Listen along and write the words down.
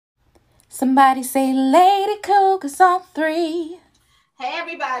Somebody say Lady Cougars on 3. Hey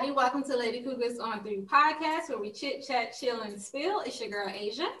everybody, welcome to Lady Cougars on 3 podcast where we chit chat, chill, and spill. It's your girl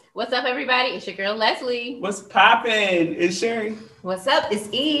Asia. What's up everybody? It's your girl Leslie. What's poppin'? It's Sherry. What's up? It's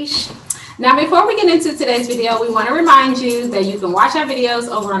Ish. Now before we get into today's video, we want to remind you that you can watch our videos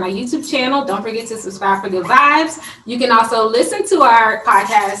over on our YouTube channel. Don't forget to subscribe for good vibes. You can also listen to our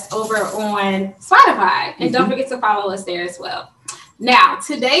podcast over on Spotify. And don't forget to follow us there as well. Now,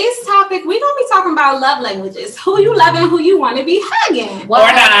 today's topic, we're going to be talking about love languages. Who you loving, who you want to be hugging. Or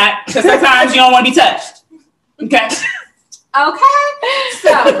not, because sometimes you don't want to be touched. Okay? Okay? So,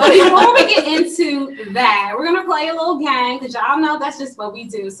 but before we get into that, we're going to play a little game, because y'all know that's just what we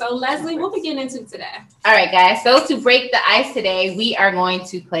do. So, Leslie, what we getting into today? All right, guys. So, to break the ice today, we are going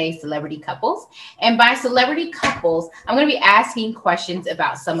to play Celebrity Couples. And by Celebrity Couples, I'm going to be asking questions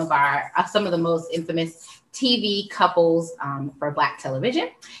about some of the most infamous TV couples for Black television.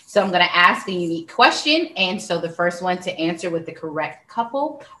 So I'm going to ask a unique question. And so the first one to answer with the correct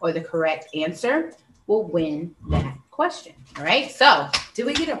couple or the correct answer will win that question. All right. So do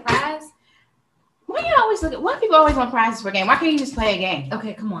we get a prize? Why people always want prizes for a game? Why can't you just play a game?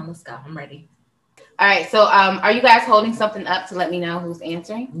 Okay, come on. Let's go. I'm ready. All right. So are you guys holding something up to let me know who's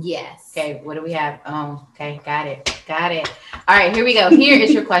answering? Yes. Okay. What do we have? Oh, okay. Got it. All right. Here we go. Here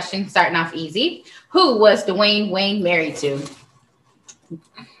is your question. Starting off easy. Who was Dwayne Wayne married to?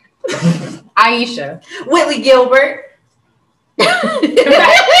 Aisha. Whitley Gilbert. You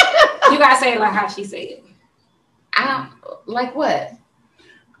gotta say it like how she said it. Like what?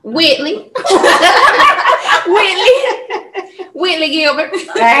 Whitley. Whitley Gilbert.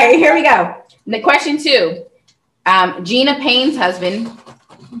 All right, here we go. The question 2. Gina Payne's husband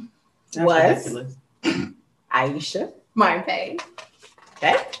was Aisha. Martin Payne.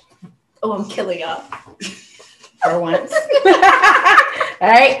 Okay. Oh, I'm killing y'all. For once. All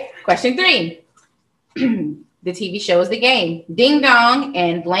right. Question 3. The TV show is The Game. Ding Dong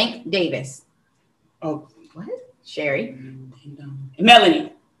and Blank Davis. Oh, what? Sherry. Ding Dong.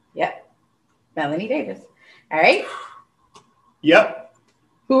 Melanie. Yep. Melanie Davis. All right. Yep.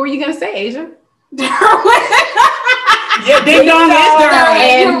 Who were you going to say, Asia? Yeah, Ding Dong is Derwin.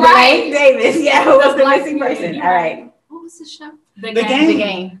 And Blank Davis. Yeah, who was the missing person? All right. What was the show? The Game. The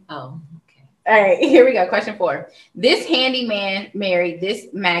Game. Oh. All right, here we go. Question 4. This handyman married this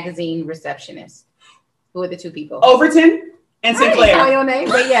magazine receptionist. Who are the 2 people? Overton and Sinclair. I didn't call your name,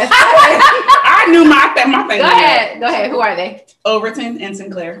 but yes. I knew my thing. Go ahead. Who are they? Overton and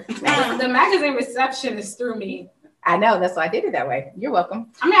Sinclair. The magazine receptionist threw me. I know. That's why I did it that way. You're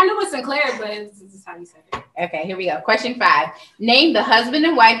welcome. I mean, I knew it was Sinclair, but this is how you said it. Okay, here we go. Question 5. Name the husband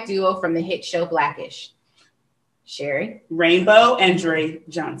and wife duo from the hit show Blackish. Sherry. Rainbow and Dre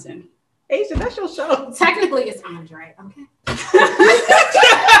Johnson. Asia, that's your show. Technically, it's Andre. Okay.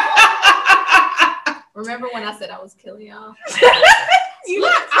 Remember when I said I was killing y'all?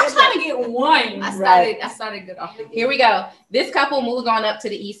 I'm trying to get one. I started good off the gate. Here we go. This couple moved on up to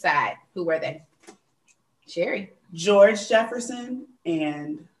the east side. Who were they? Sherry. Jefferson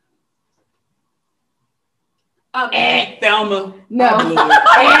and Thelma. No.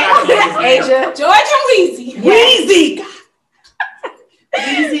 Asia. George and Weezy. Weezy.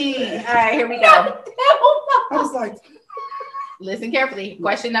 All right, here we go. I was like, listen carefully.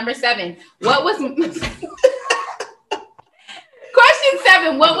 Question number 7. Question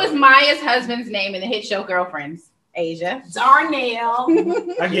 7. What was Maya's husband's name in the hit show Girlfriends? Asia. Darnell.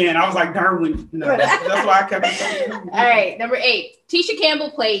 Again, I was like, Darwin. No, that's why I kept saying. All right, number 8. Tisha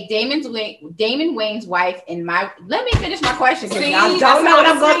Campbell played Damon Wayne's wife in my. Let me finish my question because y'all don't know what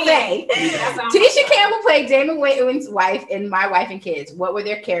I'm going to say. Tisha Campbell played Damon Wayne's wife in My Wife and Kids. What were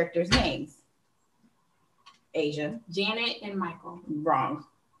their characters' names? Asia. Janet and Michael. Wrong.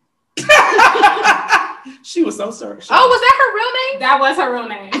 She was so sorry. Oh, was that her real name? That was her real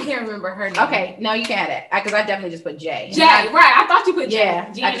name. I can't remember her name. Okay, no, you can add it because I definitely just put J. Right. I thought you put J.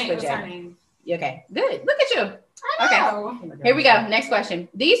 Yeah, Janet I just put was J. her name. Okay, good. Look at you. I know. Okay, here we go. Next question.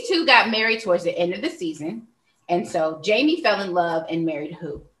 These 2 got married towards the end of the season, and so Jamie fell in love and married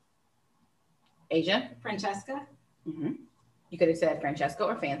who? Asia. Francesca. Mm-hmm. You could have said Francesca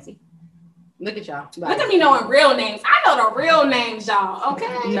or Fancy. Look at y'all. Look at me knowing real names. I know the real names, y'all.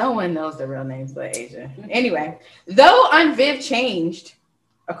 Okay. No one knows the real names but Asia. Anyway, though Aunt Viv changed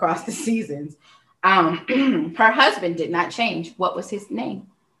across the seasons, her husband did not change. What was his name?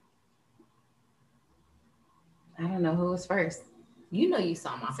 I don't know who was first. You know you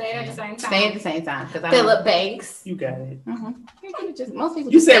saw my Say it at the same time. Say it at the same time. Philip Banks. You got it. Most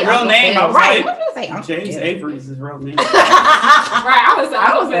people You said real name. I was right. like, What did you say? James Avery is his real name. Right. I was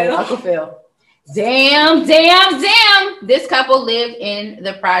Uncle Phil. Damn. This couple lived in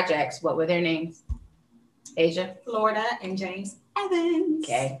the projects. What were their names? Asia? Florida and James Evans.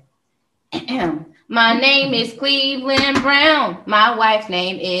 Okay. My name is Cleveland Brown. My wife's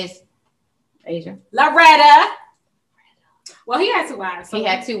name is Asia. Loretta. Well, he had 2 wives. He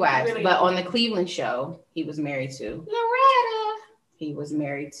had 2 wives, really but on the Cleveland show, he was married to Loretta. He was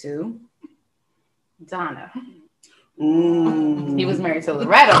married to Donna. Mm. He was married to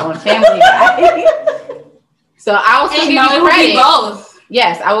Loretta on Family Guy. So I'll still give you credit. Both.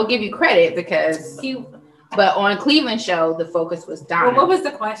 Yes, I will give you credit because but on Cleveland show, the focus was Donna. Well, what was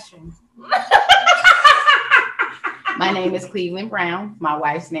the question? My name is Cleveland Brown. My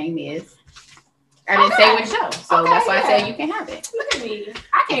wife's name is. I didn't say which show, so that's why I said you can have it. Look at me.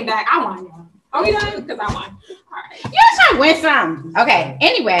 I came back. I won, y'all. Are we done? Because I won. All right. You trying to win some. Okay.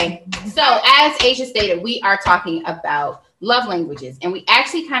 Anyway, so as Asia stated, we are talking about love languages, and we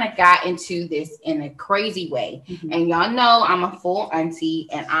actually kind of got into this in a crazy way. Mm-hmm. And y'all know I'm a full auntie,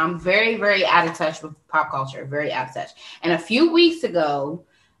 and I'm very, very out of touch with pop culture. Very out of touch. And a few weeks ago,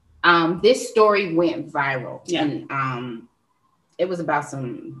 this story went viral. Yeah. And it was about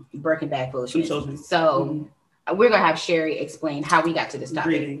some Birkin bag bullshit. Some So we're gonna have Sherry explain how we got to this topic.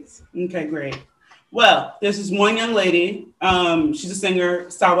 Greetings. Okay, great. Well, this is one young lady. She's a singer,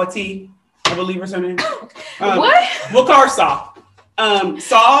 Sawati, I believe is her name. What? We'll call her Saw.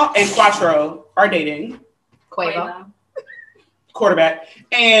 Saw and Quattro are dating. Quavo. Quarterback.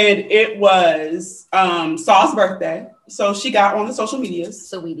 And it was Saw's birthday. So she got on the social medias.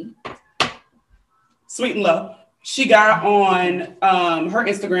 Sweetie. Sweet and low. She got on her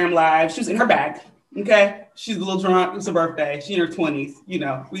Instagram live. She was in her bag. Okay. She's a little drunk. It's her birthday. She's in her 20s. You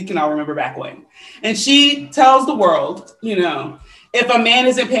know, we can all remember back when. And she tells the world, you know, if a man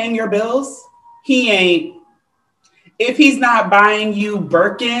isn't paying your bills, he ain't. If he's not buying you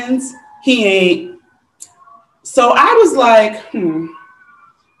Birkins, he ain't. So I was like,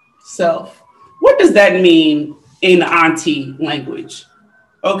 self, what does that mean in auntie language?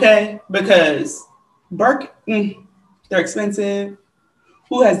 Okay. Because Birkin, they're expensive.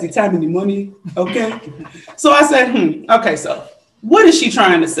 Who has the time and the money? Okay. So I said, okay, so what is she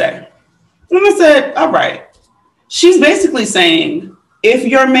trying to say? And I said, all right. She's basically saying, if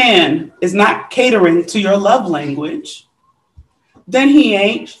your man is not catering to your love language, then he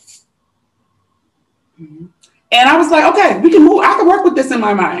ain't. And I was like, okay, we can move. I can work with this in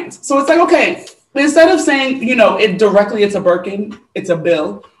my mind. So it's like, okay, instead of saying, you know, it's a Birkin, it's a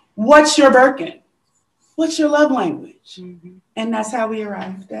bill. What's your Birkin? What's your love language? Mm-hmm. And that's how we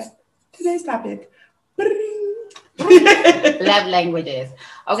arrived at today's topic. Love languages.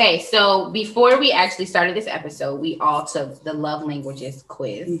 Okay, so before we actually started this episode, we all took the love languages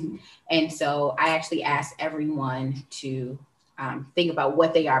quiz. Mm-hmm. And so I actually asked everyone to think about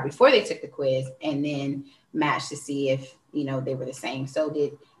what they are before they took the quiz and then match to see if, you know, they were the same. So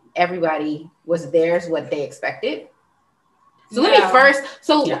did everybody, was theirs what they expected? So let me first,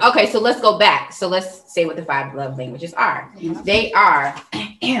 okay, so let's go back. So let's say what the 5 love languages are. Mm-hmm. They are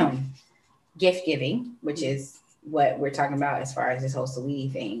gift giving, which is what we're talking about as far as this whole sweetie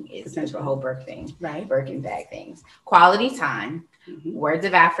thing is, the whole Birk thing, right? Birkin bag things. Quality time, words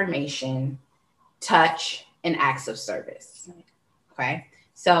of affirmation, touch, and acts of service. Okay,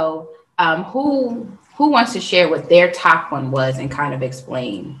 so who wants to share what their top one was and kind of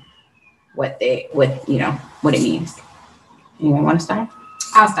explain what it means? Anyone want to start?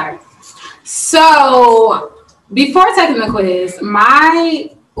 I'll start. So before taking the quiz, I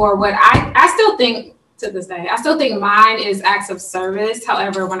still think to this day, I still think mine is acts of service.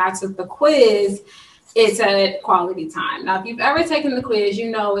 However, when I took the quiz, it said quality time. Now, if you've ever taken the quiz, you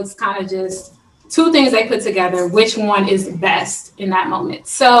know it's kind of just 2 things they put together, which one is best in that moment.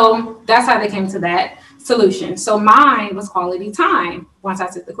 So that's how they came to that solution. So mine was quality time once I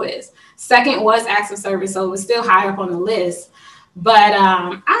took the quiz. Second was acts of service, so it was still high up on the list. But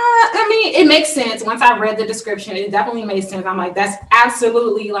I mean, it makes sense. Once I read the description, it definitely made sense. I'm like, that's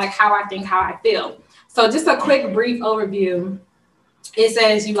absolutely like how I think, how I feel. So just a quick brief overview. It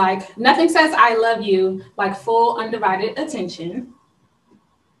says nothing says I love you like full undivided attention.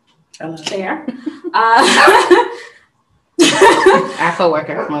 I love there. Our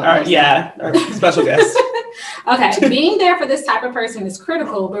co-worker. Our special guest. Okay, being there for this type of person is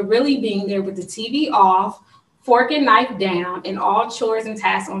critical, but really being there with the TV off, fork and knife down, and all chores and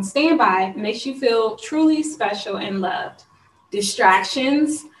tasks on standby makes you feel truly special and loved.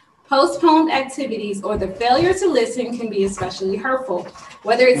 Distractions, postponed activities, or the failure to listen can be especially hurtful.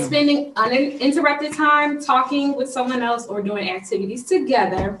 Whether it's spending uninterrupted time talking with someone else or doing activities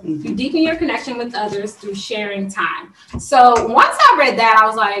together, you deepen your connection with others through sharing time. So once I read that, I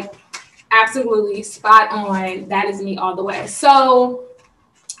was like, Absolutely spot on. That is me all the way. So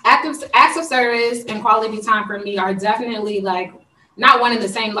acts of service and quality time for me are definitely like not one and the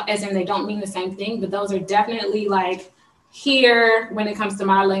same, as in they don't mean the same thing, but those are definitely like here when it comes to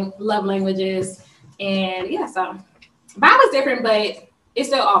my love languages. And yeah, so mine was different, but it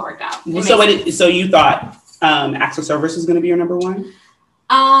still all worked out. So you thought acts of service was going to be your number one?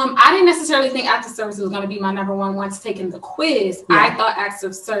 I didn't necessarily think acts of service was going to be my number one once taking the quiz. Yeah. I thought acts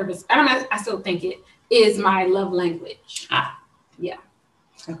of service, I still think it is my love language. Yeah.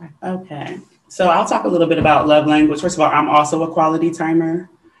 Okay. So I'll talk a little bit about love language. First of all, I'm also a quality timer.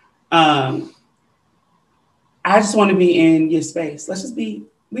 I just want to be in your space. We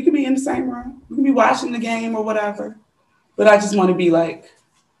could be in the same room. We can be watching the game or whatever. But I just want to be like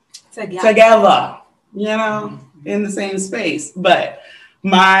together, in the same space. But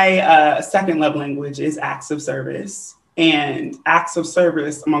my second love language is acts of service. And acts of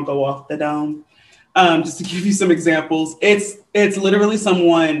service, I'm going to go off the dome. Just to give you some examples, it's literally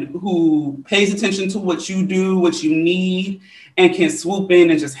someone who pays attention to what you do, what you need, and can swoop in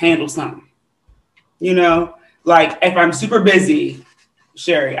and just handle something. Like if I'm super busy,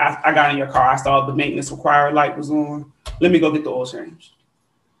 Sherry, I got in your car, I saw the maintenance required light was on. Let me go get the oil changed.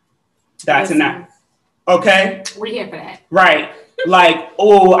 That's enough. Okay? We're here for that. Right. Like,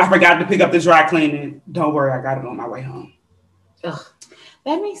 oh, I forgot to pick up the dry cleaning. Don't worry, I got it on my way home. Ugh.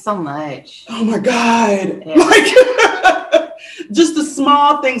 That means so much. Oh my God. Yeah. Like, just the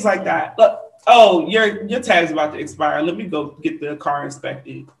small things like that. Look, oh, your tag's about to expire. Let me go get the car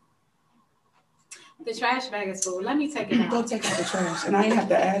inspected. The trash bag is full. Let me take it out. Go take out the trash. And I ain't have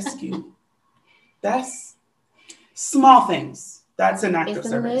to ask you. That's small things. That's an act of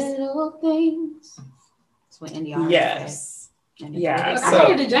service. Little things. That's what Indiana Yes. Yeah. I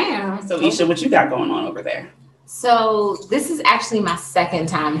hear the jam. So Isha, what you got going on over there? So this is actually my second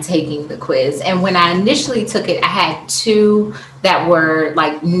time taking the quiz. And when I initially took it, I had two that were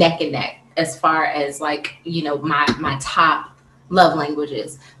like neck and neck as far as like, my top love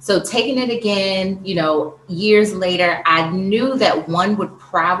languages. So taking it again, years later, I knew that one would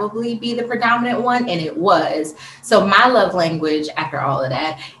probably be the predominant one, and it was. So my love language, after all of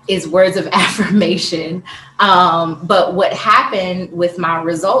that, is words of affirmation. But what happened with my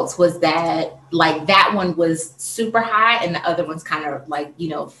results was that like that one was super high and the other ones kind of like,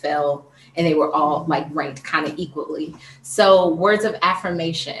 fell, and they were all like ranked kind of equally. So words of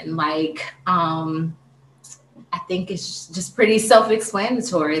affirmation, like, I think it's just pretty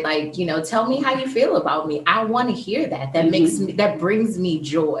self-explanatory. Like, tell me how you feel about me. I want to hear that. That brings me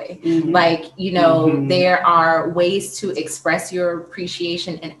joy. Mm-hmm. Like, there are ways to express your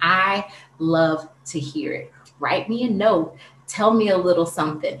appreciation, and I love to hear it. Write me a note. Tell me a little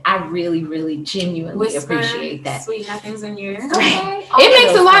something. I really, really genuinely appreciate that. Sweet nothings in your ear. Okay. It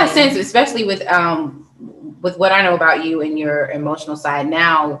makes a lot of sense, especially with what I know about you and your emotional side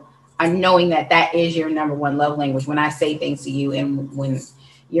now. I'm knowing that is your number one love language. When I say things to you, and when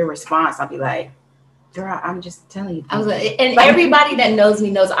your response, I'll be like, girl, I'm just telling you. Everybody that knows me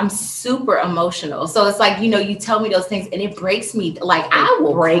knows I'm super emotional. So it's like, you tell me those things and it breaks me. Like I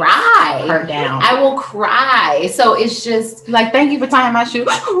will cry. Her down. I will cry. So it's just like, thank you for tying my shoe.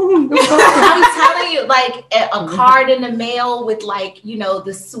 I'm telling you, like a card in the mail with like,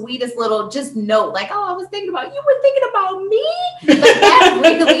 the sweetest little just note, like, oh, I was thinking about you. Were thinking about me. Like that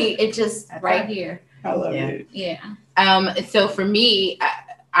really, it just right here. I love it. Yeah. So for me,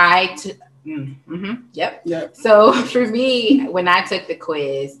 Yep. Yep. So for me, when I took the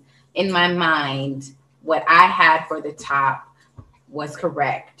quiz, in my mind, what I had for the top was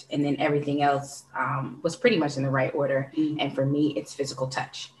correct, and then everything else was pretty much in the right order. Mm-hmm. And for me, it's physical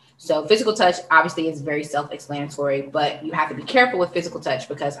touch. So physical touch obviously is very self-explanatory, but you have to be careful with physical touch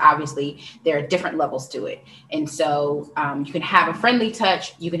because obviously there are different levels to it. And so you can have a friendly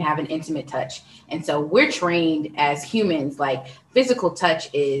touch, you can have an intimate touch. And so we're trained as humans, like physical touch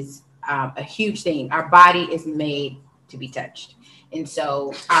is a huge thing. Our body is made to be touched. And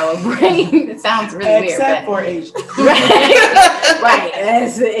so our brain, it sounds really except weird. For Asia. Right.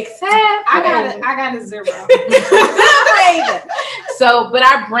 Except I got a 0. So, but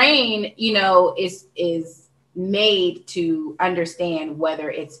our brain, is made to understand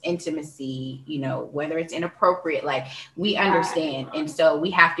whether it's intimacy, whether it's inappropriate, like we understand. And so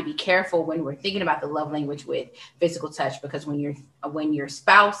we have to be careful when we're thinking about the love language with physical touch, because when your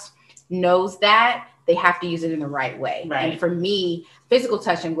spouse knows that, they have to use it in the right way. Right. And for me, physical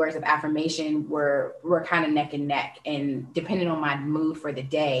touch and words of affirmation were kind of neck and neck. And depending on my mood for the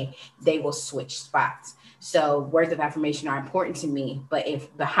day, they will switch spots. So words of affirmation are important to me. But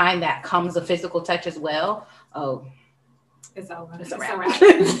if behind that comes a physical touch as well, It's over. It's a wrap. wrap.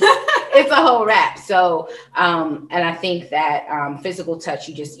 It's a whole wrap. So, and I think that physical touch,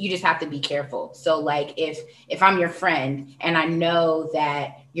 you just have to be careful. So, like if I'm your friend and I know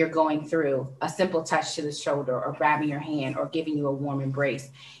that you're going through, a simple touch to the shoulder or grabbing your hand or giving you a warm embrace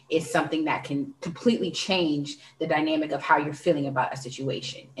is something that can completely change the dynamic of how you're feeling about a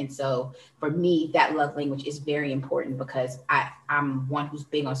situation. And so, for me, that love language is very important because I'm one who's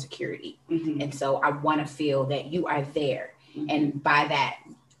big on security, and so I want to feel that you are there. And by that,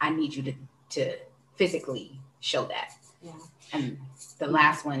 I need you to physically show that. Yeah. And the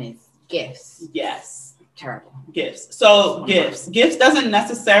last one is gifts. Yes. Terrible. Gifts. So gifts. Gifts doesn't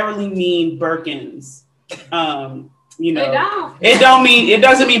necessarily mean Birkins. You know, it doesn't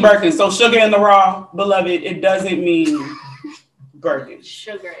mean Birkins. So sugar in the raw, beloved, it doesn't mean Birkins.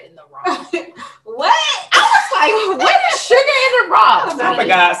 Sugar in the raw. What? I was like, what is sugar in the raw? I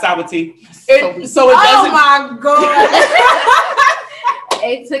forgot sour tea. So So it doesn't. Oh my God.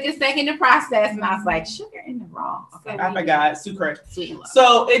 It took a second to process, and I was like, sugar in the raw. Okay. I forgot. Sucre. Sweet and low.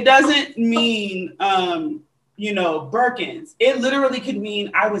 So it doesn't mean, you know, Birkins. It literally could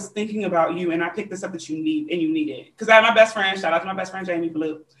mean I was thinking about you and I picked this up that you need and you need it. Because I have my best friend, shout out to my best friend, Jamie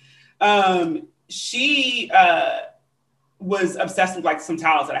Blue. She was obsessed with like some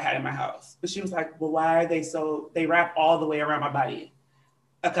towels that I had in my house. But she was like, well, why are they wrap all the way around my body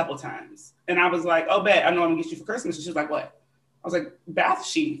a couple times. And I was like, oh, bet, I know I'm gonna get you for Christmas. And she was like, what? I was like, bath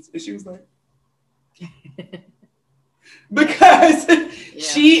sheets. And she was like, because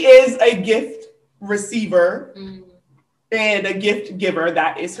she is a gift receiver and a gift giver.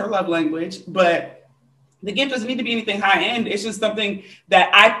 That is her love language. But the gift doesn't need to be anything high end. It's just something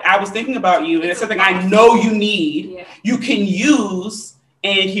that I was thinking about you. And it's something I know you need, you can use,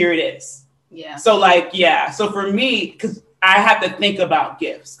 and here it is. Yeah. So like, yeah. So for me, because I have to think about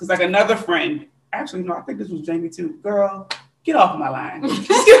gifts. Because like another friend, actually, no, I think this was Jamie too. Girl, get off my line.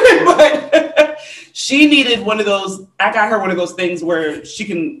 But she needed one of those. I got her one of those things where she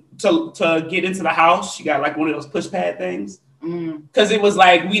can, to get into the house, she got like one of those push pad things. Because it was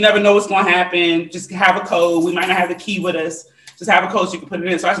like, we never know what's going to happen. Just have a code. We might not have the key with us. Just have a code so you can put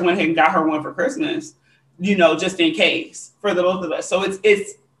it in. So I just went ahead and got her one for Christmas, you know, just in case for the both of us. So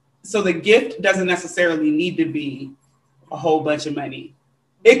so the gift doesn't necessarily need to be a whole bunch of money.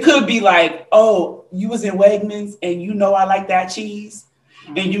 It could be like, oh, you was in Wegmans and you know I like that cheese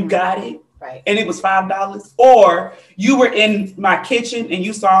and you got it. Right. And it was $5. Or you were in my kitchen and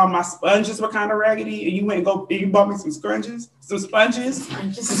you saw my sponges were kind of raggedy and you went and you bought me some sponges. So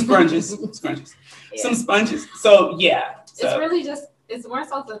yeah. It's really just, it's more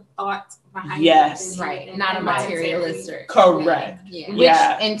so the thought behind yes. it. Right. Not a materialistic. Correct.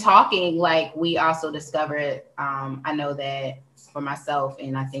 Yeah. Which in talking, like we also discovered, I know that for myself,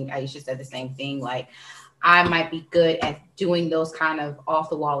 and I think Aisha said the same thing, like I might be good at doing those kind of off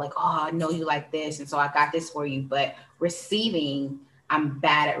the wall, like, oh, I know you like this, and so I got this for you. But receiving, I'm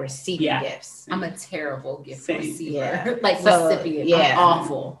bad at receiving gifts. I'm a terrible gift Same. receiver. Yeah. Like So, recipient. yeah. I'm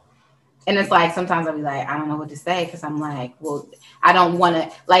awful. And it's like, sometimes I'll be like, I don't know what to say. Cause I'm like, well, I don't want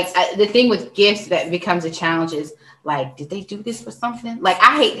to the thing with gifts that becomes a challenge is like, did they do this for something? Like,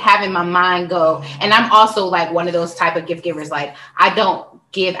 I hate having my mind go. And I'm also like one of those type of gift givers. Like, I don't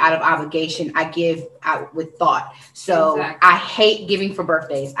give out of obligation. I give out with thought. So Exactly. I hate giving for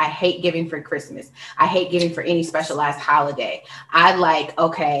birthdays. I hate giving for Christmas. I hate giving for any specialized holiday. I like,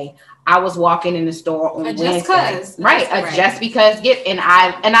 okay, I was walking in the store on Wednesday. Right. Just because gift. And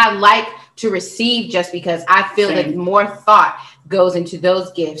I like to receive just because I feel that more thought goes into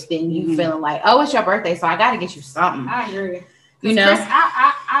those gifts than you feeling like, oh, it's your birthday, so I got to get you something. I agree. You know?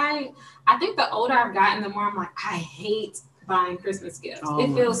 I think the older I've gotten, the more I'm like, I hate buying Christmas gifts.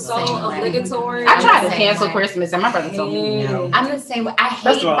 It feels so obligatory. I tried to cancel Christmas, and my brother told me no. I'm the same way. I hate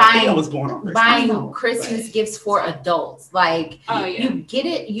First of all, I was born on Christmas. buying Christmas gifts for adults. Like, you get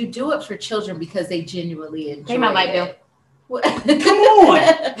it, you do it for children because they genuinely enjoy Pay my light it. bill. Come on.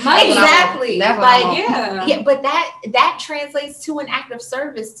 Exactly. That's what Like, I want. yeah, but that translates to an act of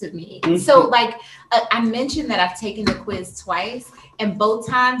service to me. So like I mentioned that I've taken the quiz twice, and both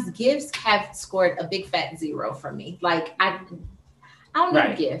times gifts have scored a big fat 0 for me. Like I don't need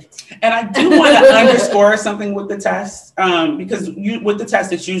a gift. And I do want to underscore something with the test, because with the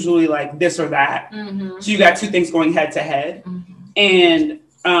test it's usually like this or that. So you got two things going head to head, and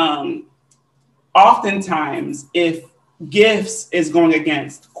oftentimes if gifts is going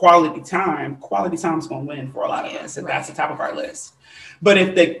against quality time's going to win for a lot of us, and that's the top of our list. But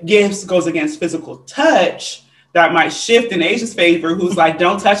if the gifts goes against physical touch, that might shift in Asia's favor, who's like,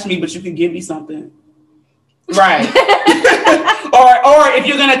 don't touch me, but you can give me something. Right. or if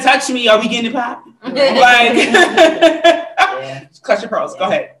you're going to touch me, are we getting it popping? Like, Clutch your pearls. Go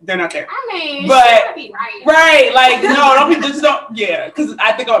ahead. They're not there. I mean, But- she gotta be right. Right, like no, don't be just don't. Yeah, because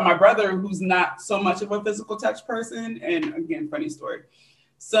I think about my brother, who's not so much of a physical touch person. And again, funny story.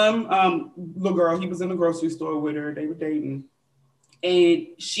 Some little girl, he was in the grocery store with her. They were dating, and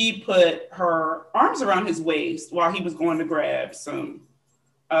she put her arms around his waist while he was going to grab some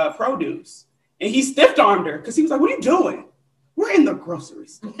produce, and he stiff armed her because he was like, "What are you doing? We're in the grocery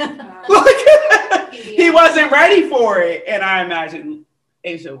store." Like, he wasn't ready for it, and I imagine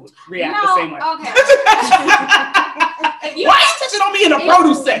Asia would react the same way. Okay. Why are you touching on me in the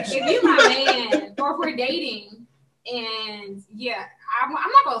produce section? If you my man, or if we're dating, and yeah, I'm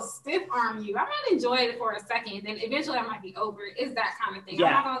not gonna stiff arm you. I'm gonna enjoy it for a second, then eventually I might be over it. It's that kind of thing.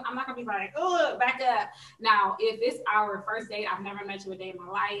 Yeah. I'm not gonna be like, oh, back up. Now, if it's our first date, I've never met you a day in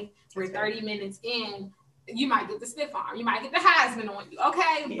my life. We're 30 minutes in. You might get the stiff arm. You might get the Heisman on you.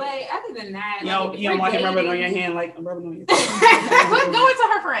 Okay, Yeah. but other than that, You don't want him rubbing on your hand like I'm rubbing on your Go into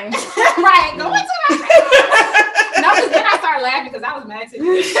her frame. Right, go into my face. No, because then I start laughing because I was mad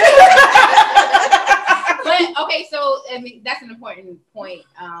too. But okay, so I mean that's an important point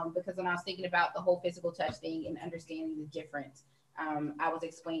because when I was thinking about the whole physical touch thing and understanding the difference, I was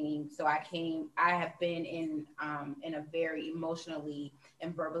explaining. So I have been in a very emotionally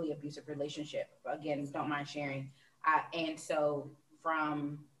and verbally abusive relationship. Again, don't mind sharing. And so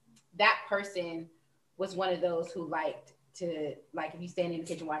from that person was one of those who liked to, like, if you stand in the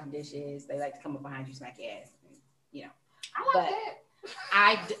kitchen washing dishes, they like to come up behind you, smack your ass, you know. I like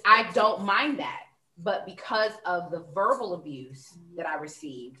that. I don't mind that. But because of the verbal abuse that I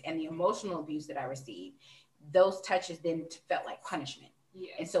received and the emotional abuse that I received, those touches then felt like punishment.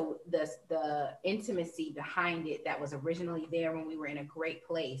 Yeah. And so the intimacy behind it that was originally there when we were in a great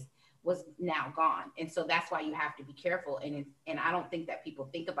place was now gone. And so that's why you have to be careful. And I don't think that people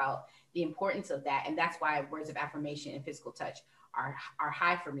think about the importance of that. And that's why words of affirmation and physical touch are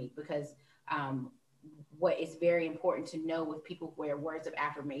high for me, because what is very important to know with people where words of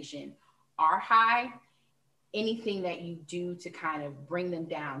affirmation are high, anything that you do to kind of bring them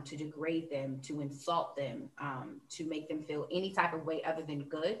down, to degrade them, to insult them, to make them feel any type of way other than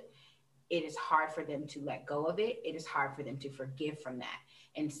good, it is hard for them to let go of it. It is hard for them to forgive from that.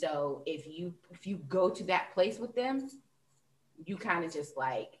 And so if you go to that place with them, you kind of just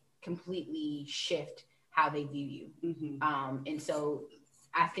like completely shift how they view you. Mm-hmm. And so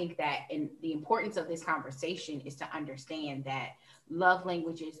I think that the importance of this conversation is to understand that love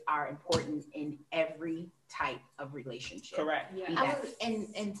languages are important in every type of relationship. Correct. Yeah.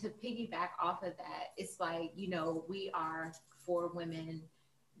 And to piggyback off of that, it's like, you know, we are 4 women,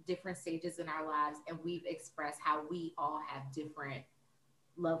 different stages in our lives, and we've expressed how we all have different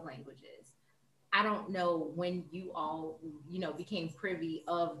love languages. I don't know when you all, you know, became privy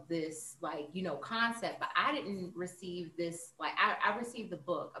of this, like, you know, concept, but I didn't receive this, like, I received the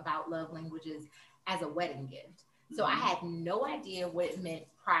book about love languages as a wedding gift. So I had no idea what it meant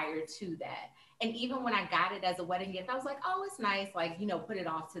prior to that. And even when I got it as a wedding gift, I was like, oh, it's nice, like, you know, put it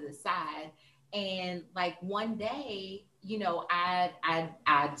off to the side. And like one day, you know, I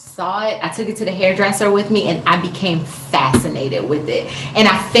saw it, I took it to the hairdresser with me, and I became fascinated with it. And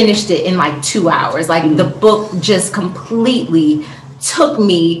I finished it in like 2 hours. Like the book just completely took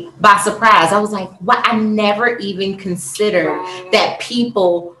me by surprise. I was like, what? I never even considered that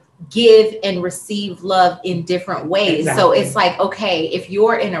people give and receive love in different ways. Exactly. So it's like, okay, if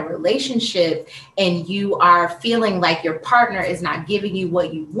you're in a relationship and you are feeling like your partner is not giving you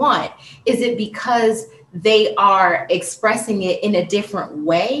what you want, is it because they are expressing it in a different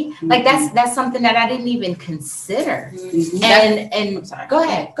way? Mm-hmm. Like that's something that I didn't even consider. Mm-hmm. And go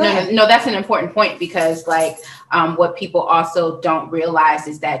ahead. No, that's an important point, because like what people also don't realize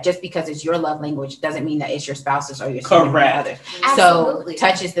is that just because it's your love language doesn't mean that it's your spouse's or your significant other. So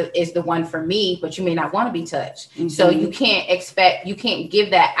touch is the one for me, but you may not want to be touched. Mm-hmm. So you can't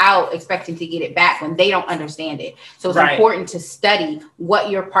give that out expecting to get it back when they don't understand it. So it's important to study what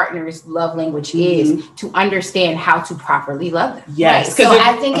your partner's love language is, to understand how to properly love them. Yes. Right. So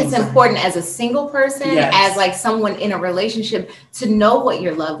I think it's important as a single person, as like someone in a relationship, to know what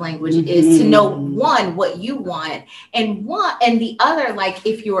your love language is, to know one, what you want, and the other, like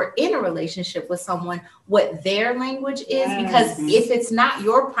if you're in a relationship with someone, what their language is, because if it's not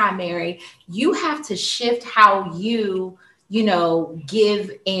your primary, you have to shift how you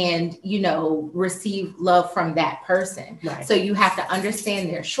give and, receive love from that person. Right. So you have to understand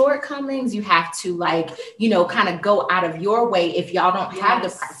their shortcomings. You have to kind of go out of your way if y'all don't have the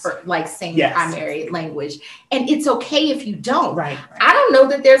same primary language. And it's okay if you don't. Right. I don't know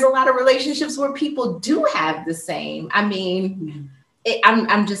that there's a lot of relationships where people do have the same. I mean,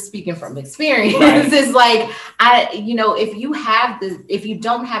 I'm just speaking from experience. Right. It's like if you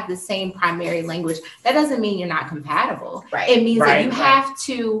don't have the same primary language, that doesn't mean you're not compatible. Right. It means that Right. you have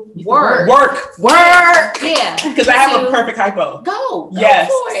to Work. Yeah. Because I have a perfect hypo. Go Yes.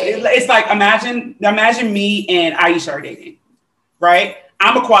 for it. It's like imagine me and Aisha are dating, right?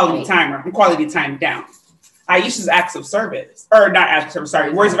 I'm a quality timer. I'm quality time down. Aisha's acts of service, or not acts of service,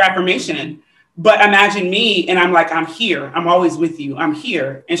 sorry, words of affirmation. But imagine me and I'm like, I'm here. I'm always with you. I'm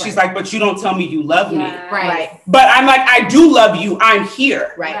here. And she's like, but you don't tell me you love me. Right. But I'm like, I do love you. I'm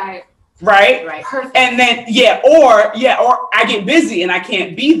here. Right. Right. Perfect. And then, or I get busy and I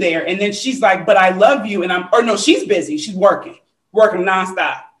can't be there. And then she's like, but I love you. And she's busy. She's working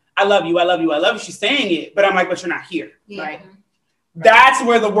nonstop. I love you. I love you. I love you. She's saying it, but I'm like, but you're not here. Yeah. Right. That's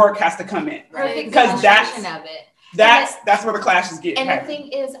where the work has to come in. Perfect Because demonstration of it. That's where the clashes get. And the thing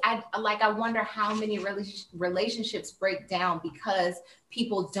is, I wonder how many relationships break down because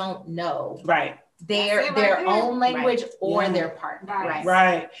people don't know Right. their own language or their partner.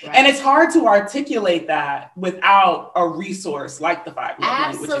 Right. And it's hard to articulate that without a resource like the 5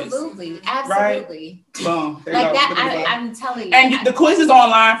 love languages. Absolutely. Boom. There Like you go. that, I'm telling you. And the quiz is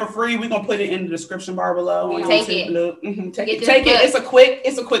online for free. We're gonna put it in the description bar below. On Take YouTube. it. Mhm. Take Get it. Take this it.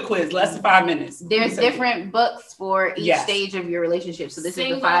 It's a quick quiz, less than 5 minutes. There's Take it. different books for each Yes. stage of your relationship. So this is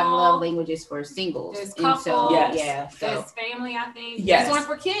Single. the 5 love languages for singles. There's And so, couples. Yes. so There's family, I think. Yes. There's one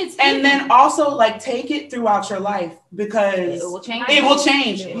for kids. And then also like take it throughout your life because it will change. it will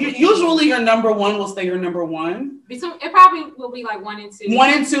change. Usually your number one will stay your number one. It probably will be like 1 and 2. 1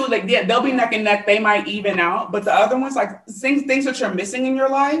 and 2, like they'll be neck and neck. They might even out, but the other ones, like things that you're missing in your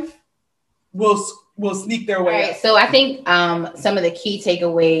life, will sneak their way. Right. So I think some of the key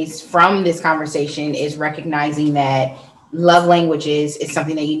takeaways from this conversation is recognizing that love languages is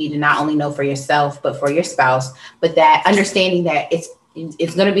something that you need to not only know for yourself but for your spouse, but that understanding that it's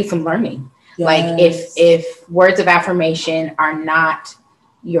going to be some learning. Yes. Like if words of affirmation are not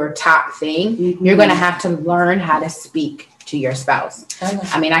your top thing, you're going to have to learn how to speak to your spouse.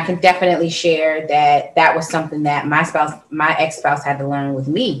 I mean, I can definitely share that was something that my ex-spouse had to learn with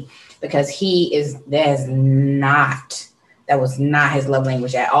me, because that was not his love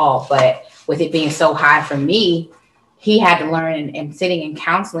language at all. But with it being so high for me, he had to learn, and sitting in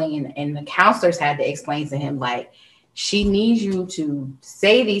counseling and the counselors had to explain to him, like, she needs you to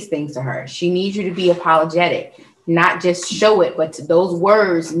say these things to her. She needs you to be apologetic, not just show it, but those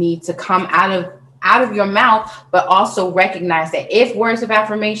words need to come out of your mouth, but also recognize that if words of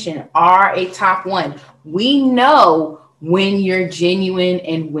affirmation are a top one, we know when you're genuine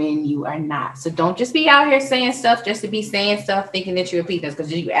and when you are not. So don't just be out here saying stuff just to be saying stuff, thinking that you're peanuts,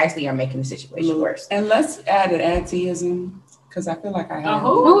 because you actually are making the situation worse. And let's add an antiism, because I feel like I have.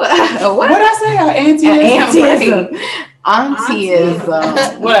 What did I say? Antiism.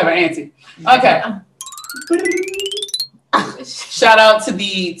 Auntie-ism. Whatever, auntie. Okay. Shout out to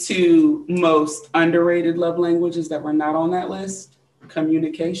the 2 most underrated love languages that were not on that list: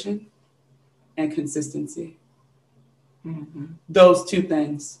 communication and consistency. Mm-hmm. Those 2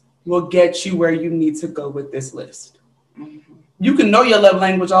 things will get you where you need to go with this list. Mm-hmm. You can know your love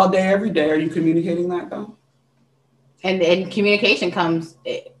language all day, every day. Are you communicating that though? And communication comes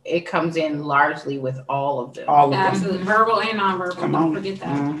in largely with all of them. Absolutely. Verbal and nonverbal. Don't forget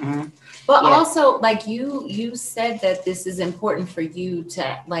that. Mm-hmm. But also, like you said that this is important for you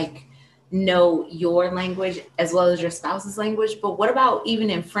to like know your language as well as your spouse's language. But what about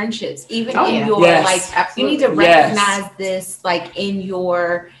even in friendships? Even in your you need to recognize this like in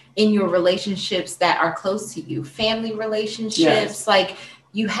your relationships that are close to you, family relationships, like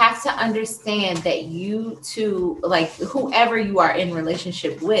you have to understand that you two, like whoever you are in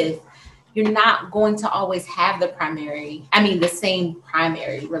relationship with, you're not going to always have the same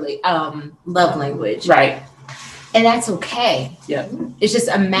primary love language. Right. And that's okay. Yeah. It's just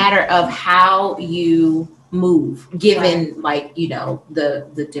a matter of how you move, given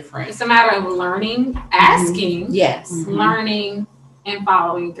the different. It's a matter of learning, asking, yes, learning, and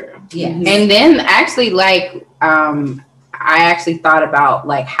following through. Yes. And then actually I actually thought about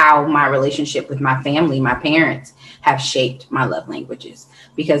like how my relationship with my family, my parents, have shaped my love languages,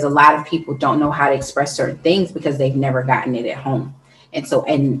 because a lot of people don't know how to express certain things because they've never gotten it at home. And so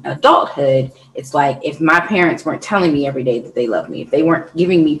in adulthood, it's like if my parents weren't telling me every day that they love me, if they weren't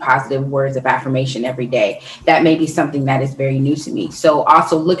giving me positive words of affirmation every day, that may be something that is very new to me. So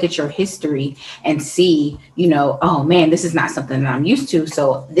also look at your history and see, oh man, this is not something that I'm used to.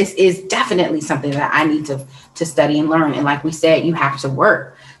 So this is definitely something that I need to study and learn. And like we said, you have to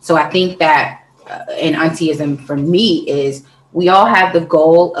work. So I think that an auntie-ism for me is We all have the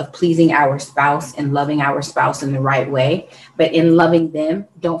goal of pleasing our spouse and loving our spouse in the right way. But in loving them,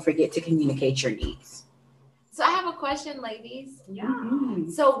 don't forget to communicate your needs. So I have a question, ladies. Yeah.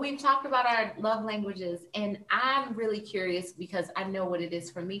 So we've talked about our love languages, and I'm really curious because I know what it is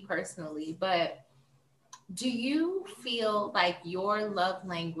for me personally, but do you feel like your love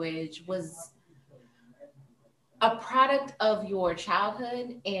language was a product of your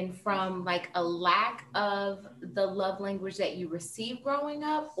childhood and from like a lack of the love language that you received growing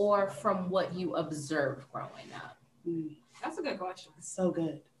up, or from what you observed growing up? That's a good question. So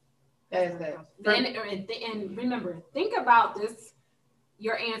good. That is good. And remember, think about this,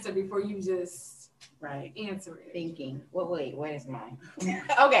 your answer, before you just answer it. Thinking. Well, wait, what is mine?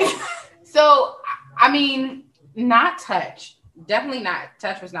 Okay. So, I mean, not touch. Definitely not.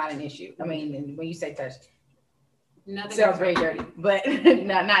 Touch was not an issue. I mean, when you say touch, Nothing sounds very dirty, but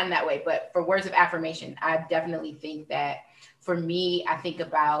not in that way. But for words of affirmation, I definitely think that for me, I think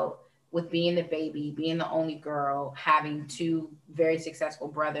about with being the baby, being the only girl, having two very successful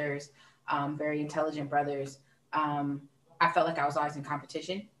brothers, very intelligent brothers. I felt like I was always in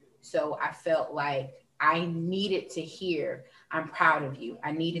competition. So I felt like I needed to hear, I'm proud of you.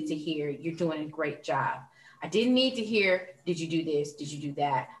 I needed to hear, you're doing a great job. I didn't need to hear, did you do this? Did you do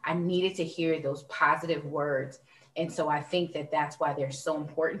that? I needed to hear those positive words. And so I think that that's why they're so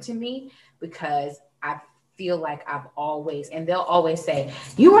important to me, because I feel like I've always, and they'll always say,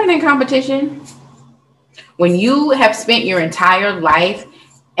 you weren't in competition. When you have spent your entire life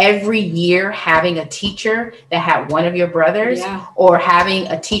every year having a teacher that had one of your brothers, or having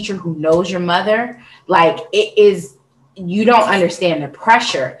a teacher who knows your mother, like it is, you don't understand the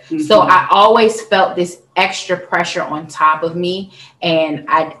pressure. Mm-hmm. So I always felt this extra pressure on top of me, and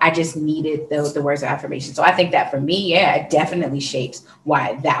I just needed the words of affirmation. So I think that for me, it definitely shapes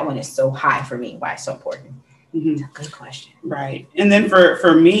why that one is so high for me, why it's so important. Mm-hmm. Good question. Right. And then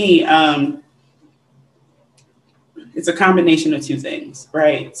for me, it's a combination of two things,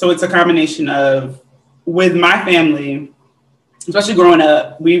 right? So it's a combination of, with my family, especially growing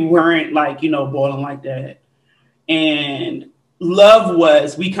up, we weren't like, balling like that. And love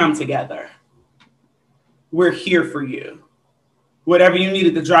was, we come together. We're here for you. Whatever you need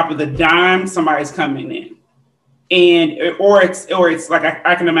at the drop of the dime, somebody's coming in. And, or it's like,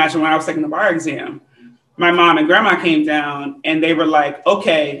 I can imagine when I was taking the bar exam, my mom and grandma came down and they were like,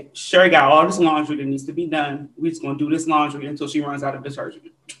 okay, Sherry got all this laundry that needs to be done. We're just going to do this laundry until she runs out of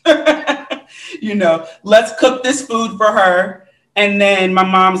detergent. Let's cook this food for her. And then my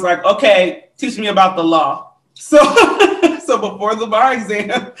mom's like, okay, teach me about the law. So before the bar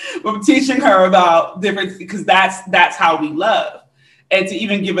exam, we're teaching her about different, because that's how we love. And to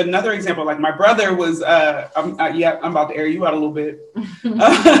even give another example, like my brother was, I'm about to air you out a little bit.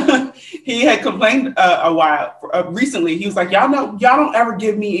 He had complained a while recently. He was like, y'all don't ever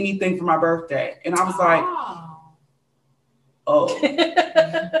give me anything for my birthday. And I was like, oh. and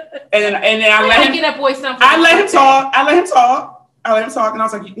then I let him talk. And I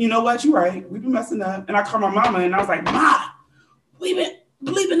was like, you know what? You're right. We've been messing up. And I called my mama and I was like, Ma, we've been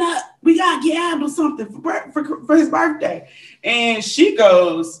bleeping up. We got to get Abdul something for his birthday. And she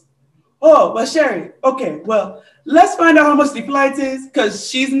goes, oh, well, Sherry, okay, well, let's find out how much the flight is, because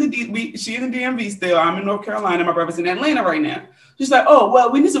she's in the DMV still. I'm in North Carolina. My brother's in Atlanta right now. She's like, oh,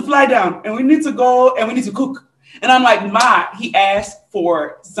 well, we need to fly down and we need to go and we need to cook. And I'm like, Ma, he asked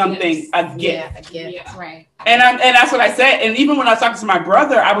for something, a gift. Yeah, a gift. Yeah. Right. And that's what I said. And even when I was talking to my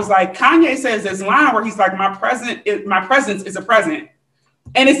brother, I was like, Kanye says this line where he's like, my presence is a present.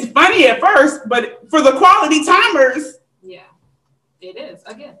 And it's funny at first, but for the quality timers, it is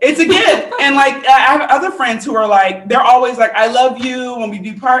a gift. It's a gift. And like, I have other friends who are like, they're always like, I love you when we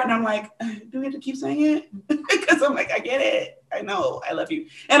depart. And I'm like, do we have to keep saying it? Because I'm like, I get it. I know I love you.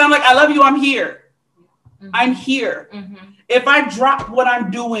 And I'm like, I love you. I'm here. Mm-hmm. I'm here. Mm-hmm. If I drop what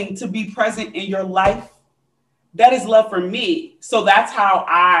I'm doing to be present in your life, that is love for me. So that's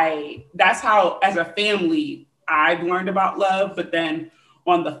how as a family, I've learned about love. But then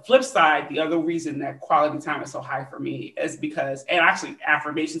on the flip side, the other reason that quality time is so high for me is because, and actually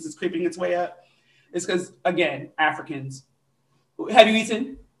affirmations is creeping its way up, is because, again, Africans, have you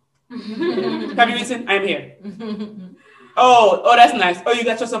eaten? Have you eaten? I'm here. Oh, that's nice. Oh, you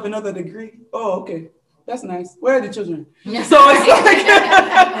got yourself another degree? Oh, okay. That's nice. Where are the children? So it's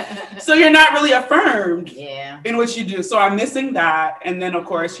like, so you're not really affirmed in what you do. So I'm missing that. And then, of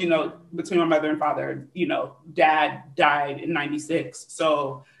course, between my mother and father, dad died in 96.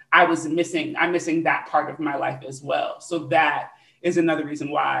 So I'm missing that part of my life as well. So that is another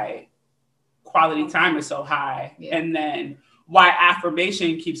reason why quality time is so high. Yeah. And then why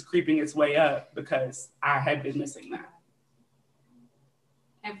affirmation keeps creeping its way up, because I had been missing that.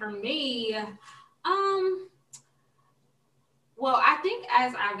 And for me, well, I think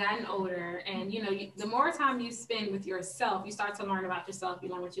as I've gotten older and, the more time you spend with yourself, you start to learn about yourself. You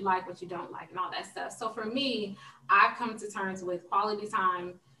learn what you like, what you don't like, and all that stuff. So for me, I've come to terms with quality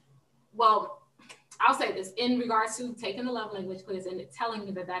time. Well, I'll say this in regards to taking the love language quiz and telling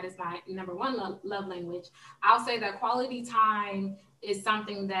me that that is my number one love language. I'll say that quality time is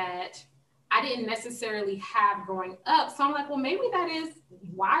something that I didn't necessarily have growing up. So I'm like, well, maybe that is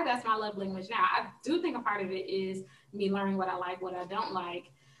why that's my love language now. I do think a part of it is me learning what I like, what I don't like.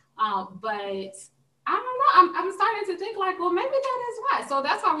 But I don't know. I'm starting to think like, well, maybe that is why. So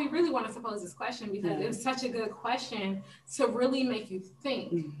that's why we really want to pose this question, because it was such a good question to really make you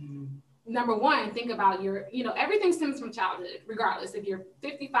think. Mm-hmm. Number one, think about everything stems from childhood, regardless if you're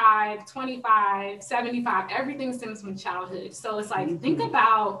 55, 25, 75, everything stems from childhood. So it's like, think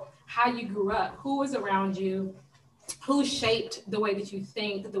about how you grew up, who was around you, who shaped the way that you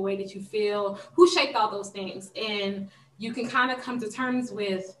think, the way that you feel, who shaped all those things. And you can kind of come to terms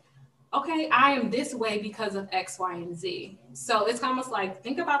with, okay, I am this way because of X, Y, and Z. So it's almost like,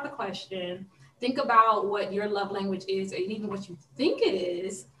 think about the question, think about what your love language is, and even what you think it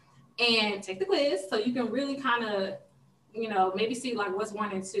is, and take the quiz so you can really kind of, maybe see like what's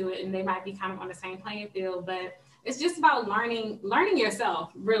 1 and 2, and they might be kind of on the same playing field. But it's just about learning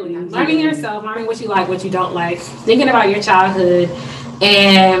yourself, really. Mm-hmm. Learning yourself, learning what you like, what you don't like, thinking about your childhood.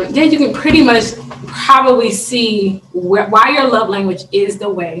 And then you can pretty much probably see why your love language is the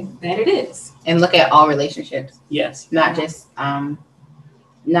way that it is. And look at all relationships. Yes. Not just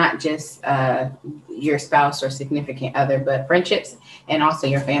your spouse or significant other, but friendships and also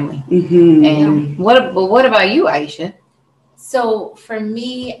your family. Mm-hmm. And what about you, Aisha? So for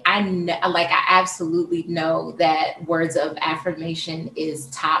me, I absolutely know that words of affirmation is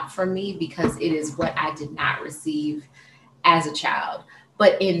top for me, because it is what I did not receive as a child.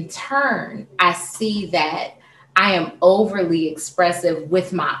 But in turn, I see that I am overly expressive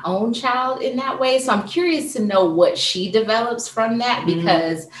with my own child in that way. So I'm curious to know what she develops from that,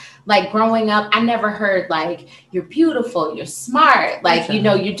 because like growing up, I never heard like, you're beautiful, you're smart, like,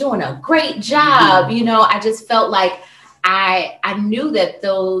 you're doing a great job. I just felt like I knew that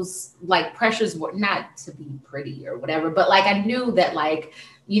those like pressures were not to be pretty or whatever, but like I knew that like,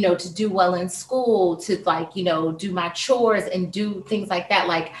 to do well in school, to like, do my chores and do things like that.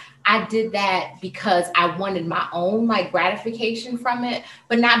 Like I did that because I wanted my own like gratification from it,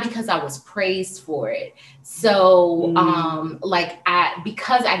 but not because I was praised for it. So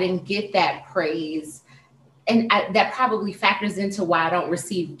because I didn't get that praise, and that probably factors into why I don't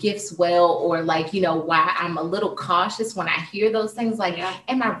receive gifts well, or like, why I'm a little cautious when I hear those things like,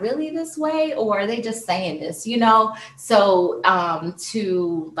 am I really this way? Or are they just saying this, So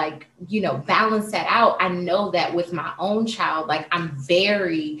to like, balance that out, I know that with my own child, like I'm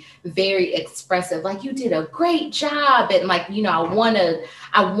very, very expressive. Like, you did a great job. And like, I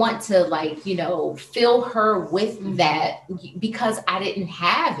want to like, fill her with that, because I didn't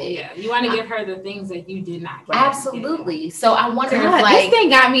have it. Yeah, you want to give her the things that you did not get. Absolutely. So I wonder if this thing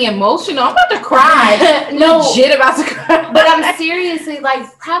got me emotional. I'm about to cry. Legit about to cry. But I'm seriously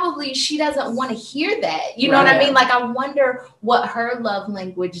like, probably she doesn't want to hear that. You know what I mean? Like, I wonder what her love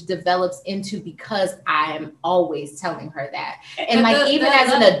language develops into, because I am always telling her that. And like, even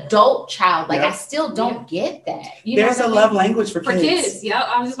as an adult child, like I still don't get that. There's a love language for kids. Yeah,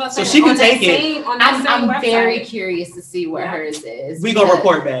 I was just about to say. So she can take it. I'm very curious to see what hers is. We gonna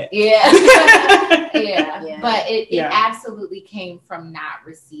report back. Yeah. Yeah. But it absolutely came from not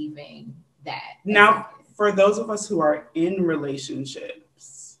receiving that. Now, for those of us who are in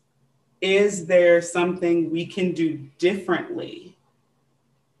relationships, is there something we can do differently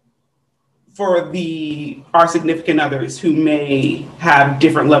for our significant others who may have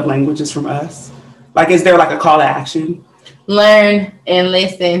different love languages from us? Like, is there like a call to action? Learn and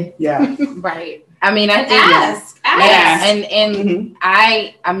listen. Yeah. Right. I mean, I think ask. Yeah. And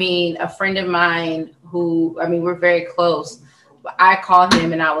I mean, a friend of mine who, we're very close, but I called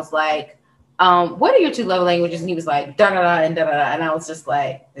him and I was like, what are your 2 love languages? And he was like, da da da and da da da. And I was just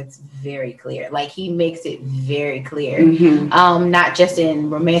like, it's very clear. Like, he makes it very clear. Not just in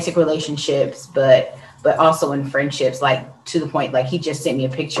romantic relationships, but also in friendships, like to the point, like he just sent me a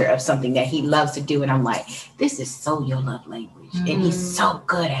picture of something that he loves to do. And I'm like, this is so your love language. And he's so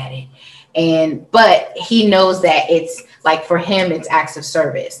good at it. But he knows that it's like, for him, it's acts of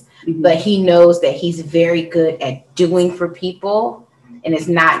service, but he knows that he's very good at doing for people. And it's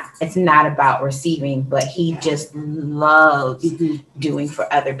not about receiving, but he just loves doing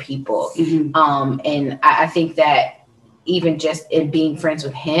for other people. And I think that even just in being friends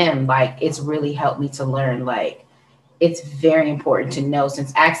with him, like, it's really helped me to learn, like, it's very important to know,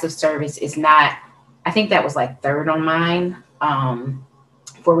 since acts of service is not, I think that was like third on mine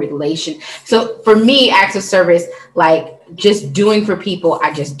for relation. So for me, acts of service, like just doing for people,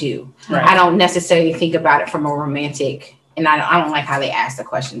 I just do. Right. I don't necessarily think about it from a romantic, and I don't like how they ask the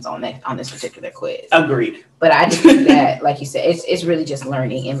questions on this particular quiz. Agreed. But I just think that, like you said, it's really just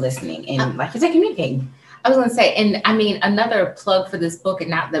learning and listening and, like you said, communicating. I was gonna say, and I mean, another plug for this book,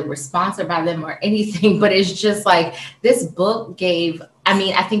 and not that we're sponsored by them or anything, but it's just like this book gave, I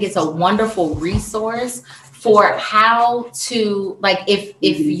mean, I think it's a wonderful resource for how to, like, if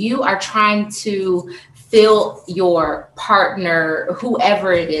you are trying to fill your partner,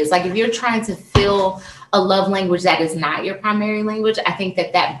 whoever it is, like if you're trying to fill a love language that is not your primary language, I think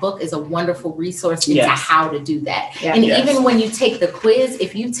that book is a wonderful resource into how to do that. Yeah. And even when you take the quiz,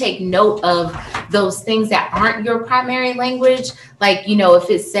 if you take note of those things that aren't your primary language, like, you know, if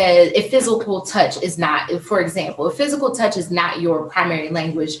it says, if physical touch is not, for example, if physical touch is not your primary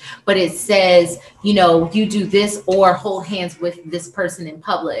language, but it says, you know, you do this or hold hands with this person in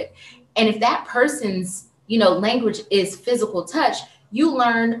public. And if that person's, you know, language is physical touch, you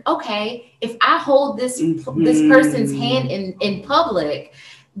learn, okay, if I hold this person's hand in public,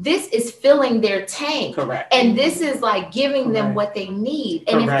 this is filling their tank. Correct. And this is like giving them what they need.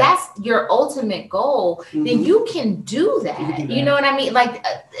 And if that's your ultimate goal, then you can do that. You know what I mean? Like,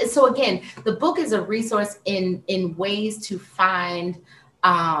 so again, the book is a resource in ways to find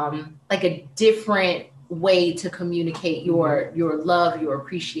like a different way to communicate your love, your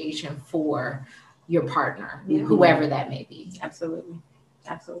appreciation for your partner, whoever that may be. Absolutely.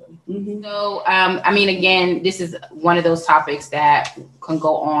 So, I mean, again, this is one of those topics that can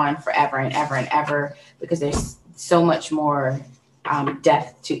go on forever and ever and ever, because there's so much more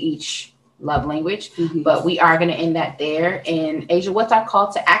depth to each love language. But we are going to end that there. And Asia, what's our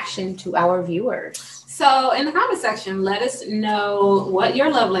call to action to our viewers? So in the comment section, let us know what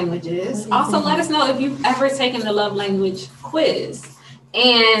your love language is. Also, let us know if you've ever taken the love language quiz,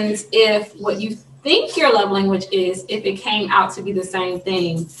 and if what you think your love language is, if it came out to be the same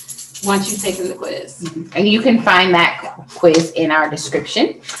thing once you've taken the quiz. And you can find that quiz in our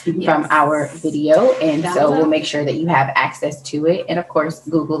description from our video. And so we'll make sure that you have access to it. And of course,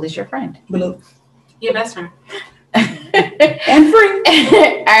 Google is your friend. Your best friend. And free.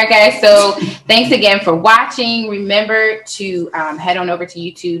 All right, guys. So thanks again for watching. Remember to head on over to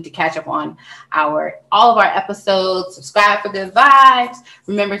YouTube to catch up on all of our episodes. Subscribe for good vibes.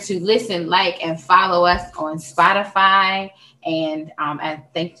 Remember to listen, like, and follow us on Spotify. And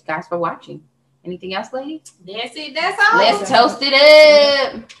thanks, guys, for watching. Anything else, lady? That's it. That's all. Let's toast it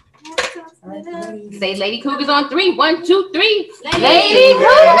up. Say Lady Cougars on 3. 1, 2, 3. Lady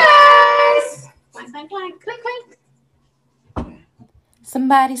Cougars. Clank, clank, clank. Clink, clink.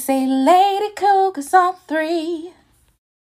 Somebody say Lady Cougars on 3.